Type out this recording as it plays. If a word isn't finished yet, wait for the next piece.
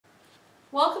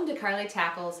Welcome to Carly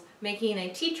Tackles, making a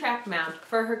T-track mount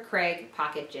for her Kreg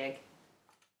Pocket Jig.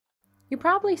 You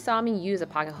probably saw me use a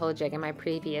pocket hole jig in my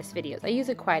previous videos. I use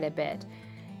it quite a bit.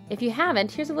 If you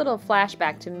haven't, here's a little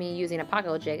flashback to me using a pocket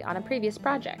hole jig on a previous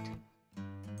project.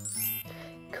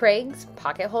 Kreg's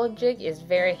pocket hole jig is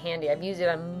very handy. I've used it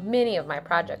on many of my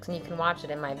projects and you can watch it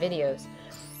in my videos.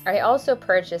 I also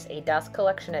purchased a dust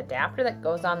collection adapter that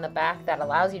goes on the back that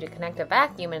allows you to connect a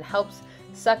vacuum and helps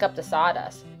suck up the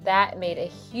sawdust. That made a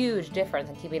huge difference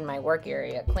in keeping my work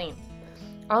area clean.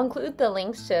 I'll include the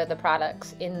links to the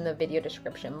products in the video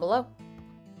description below.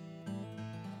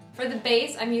 For the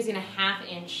base, I'm using a 1/2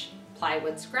 inch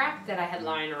plywood scrap that I had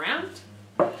lying around.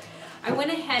 I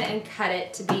went ahead and cut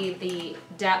it to be the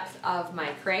depth of my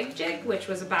Kreg jig, which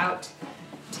was about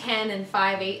 10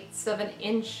 5/8 of an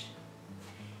inch.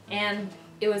 And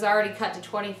it was already cut to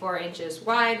 24 inches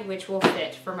wide, which will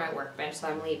fit for my workbench, so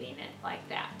I'm leaving it like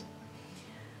that.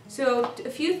 So a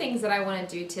few things that I want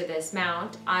to do to this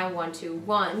mount. I want to,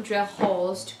 1, drill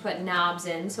holes to put knobs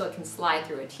in so it can slide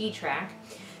through a T-track.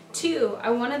 2, I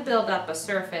want to build up a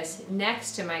surface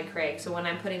next to my Kreg, so when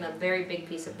I'm putting a very big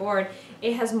piece of board,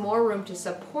 it has more room to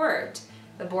support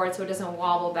the board so it doesn't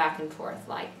wobble back and forth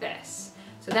like this.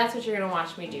 So that's what you're going to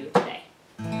watch me do today.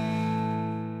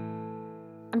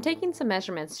 I'm taking some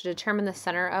measurements to determine the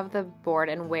center of the board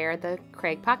and where the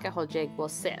Kreg pocket hole jig will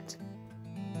sit.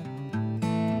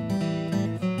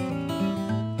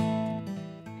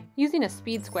 Using a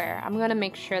speed square, I'm going to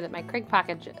make sure that my Kreg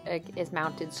pocket jig is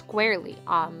mounted squarely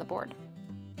on the board.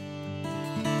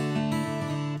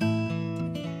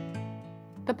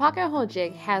 The pocket hole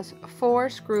jig has 4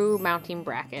 screw mounting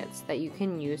brackets that you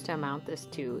can use to mount this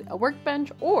to a workbench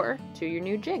or to your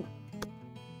new jig.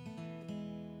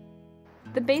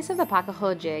 The base of the pocket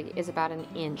hole jig is about 1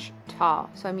 inch tall,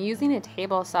 so I'm using a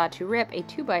table saw to rip a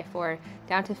 2x4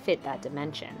 down to fit that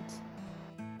dimensions.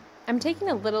 I'm taking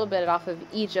a little bit off of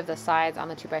each of the sides on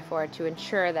the 2x4 to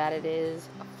ensure that it is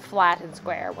flat and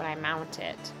square when I mount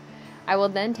it. I will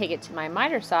then take it to my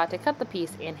miter saw to cut the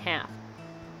piece in half.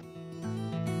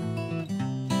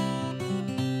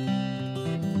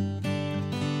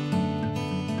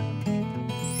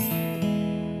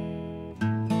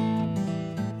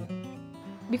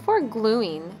 Before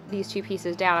gluing these 2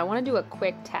 pieces down, I want to do a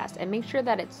quick test and make sure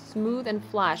that it's smooth and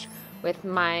flush with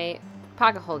my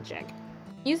pocket hole jig.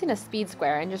 Using a speed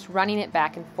square and just running it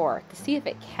back and forth to see if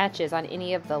it catches on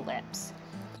any of the lips.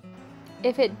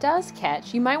 If it does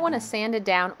catch, you might want to sand it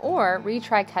down or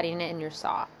retry cutting it in your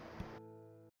saw.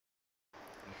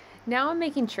 Now I'm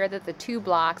making sure that the 2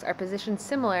 blocks are positioned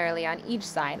similarly on each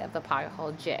side of the pocket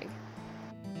hole jig.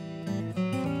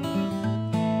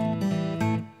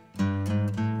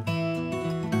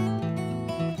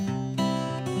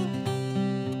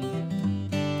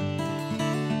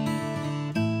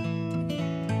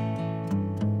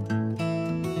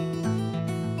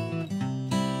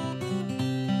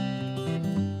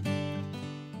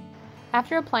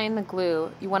 After applying the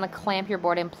glue, you want to clamp your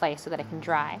board in place so that it can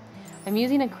dry. I'm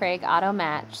using a Kreg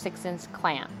Automaxx 6-inch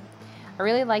clamp. I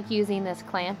really like using this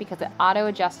clamp because it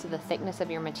auto-adjusts to the thickness of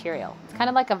your material. It's kind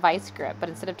of like a vice grip, but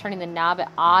instead of turning the knob, it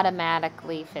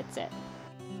automatically fits it.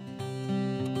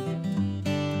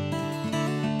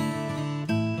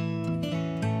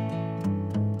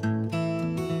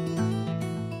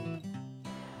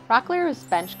 Rockler's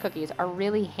bench cookies are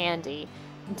really handy.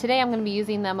 And today I'm going to be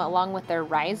using them along with their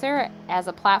riser as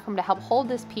a platform to help hold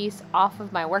this piece off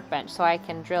of my workbench so I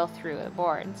can drill through the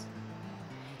boards.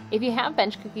 If you have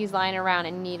bench cookies lying around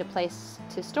and need a place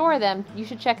to store them, you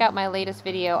should check out my latest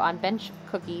video on bench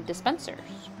cookie dispensers.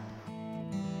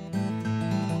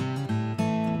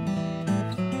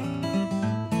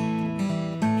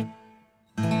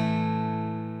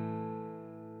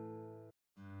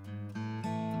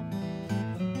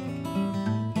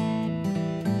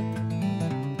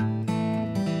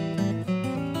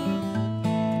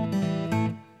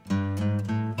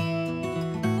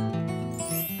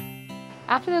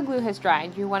 After the glue has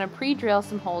dried, you want to pre-drill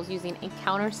some holes using a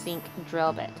Countersink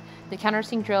drill bit. The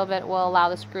Countersink drill bit will allow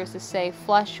the screws to stay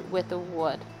flush with the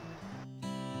wood.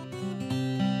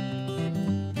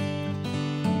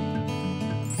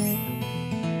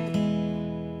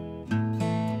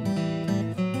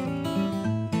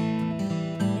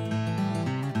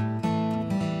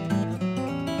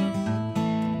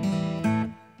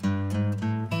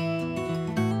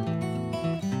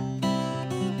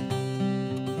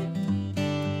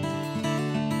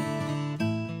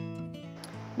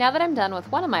 Now that I'm done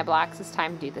with one of my blocks, it's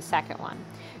time to do the second one.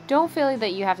 Don't feel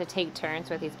that you have to take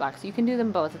turns with these blocks. You can do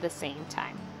them both at the same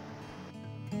time.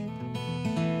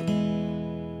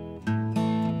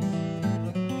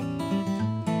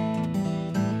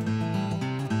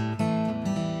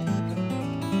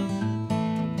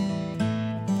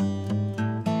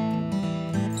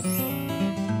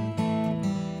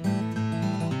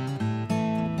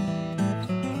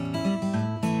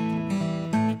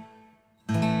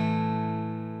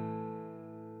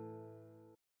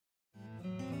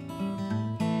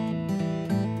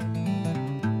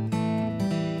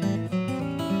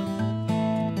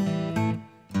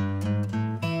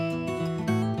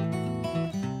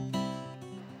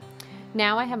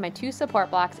 Now I have my 2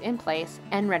 support blocks in place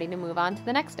and ready to move on to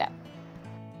the next step.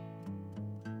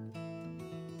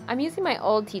 I'm using my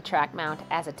old T-track mount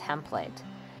as a template.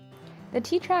 The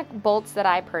T-track bolts that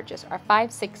I purchased are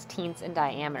 5/16 in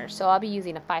diameter, so I'll be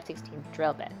using a 5/16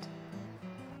 drill bit.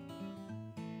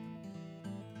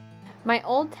 My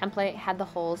old template had the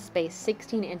holes spaced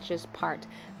 16 inches apart,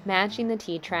 matching the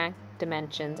T-track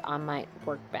dimensions on my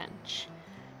workbench.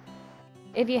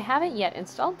 If you haven't yet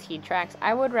installed T-tracks,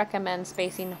 I would recommend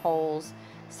spacing holes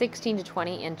 16 to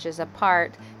 20 inches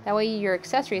apart. That way your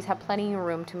accessories have plenty of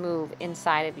room to move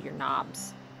inside of your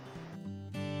knobs.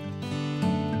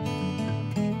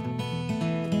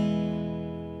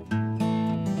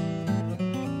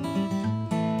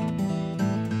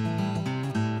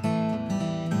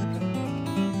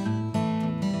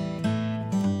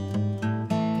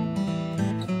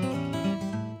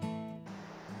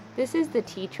 This is the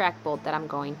T-track bolt that I'm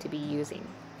going to be using.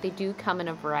 They do come in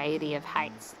a variety of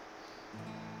heights.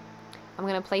 I'm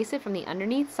going to place it from the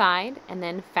underneath side and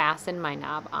then fasten my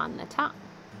knob on the top.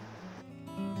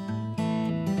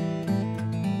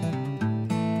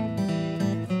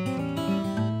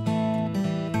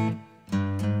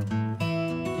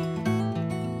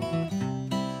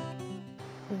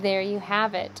 There you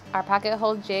have it. Our pocket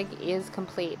hole jig is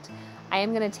complete. I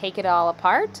am going to take it all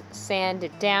apart, sand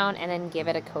it down, and then give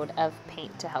it a coat of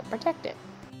paint to help protect it.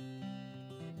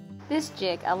 This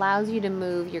jig allows you to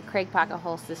move your Kreg Pocket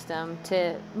Hole system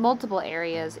to multiple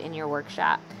areas in your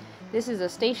workshop. This is a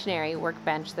stationary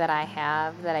workbench that I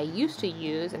have that I used to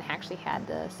use and actually had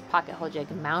this pocket hole jig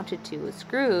mounted to with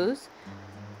screws,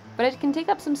 but it can take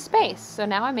up some space, so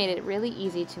now I made it really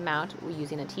easy to mount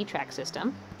using a T-track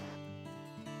system.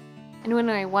 And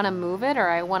when I want to move it or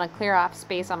I want to clear off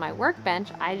space on my workbench,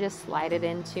 I just slide it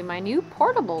into my new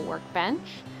portable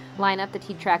workbench, line up the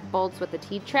T-track bolts with the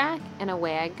T-track, and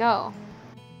away I go.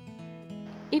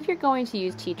 If you're going to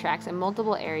use T-tracks in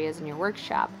multiple areas in your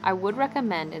workshop, I would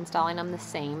recommend installing them the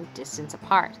same distance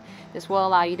apart. This will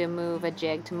allow you to move a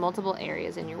jig to multiple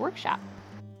areas in your workshop.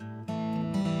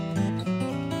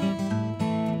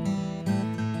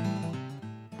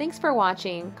 Thanks for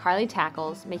watching Carly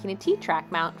Tackles making a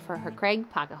T-track mount for her Kreg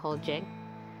Pocket Hole Jig.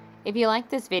 If you like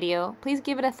this video, please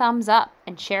give it a thumbs up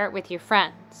and share it with your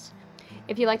friends.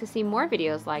 If you'd like to see more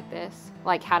videos like this,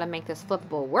 like how to make this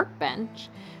flippable workbench,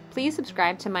 please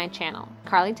subscribe to my channel,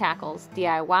 Carly Tackles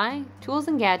DIY, Tools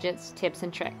and Gadgets, Tips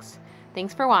and Tricks.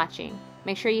 Thanks for watching.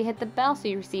 Make sure you hit the bell so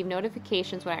you receive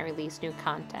notifications when I release new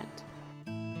content.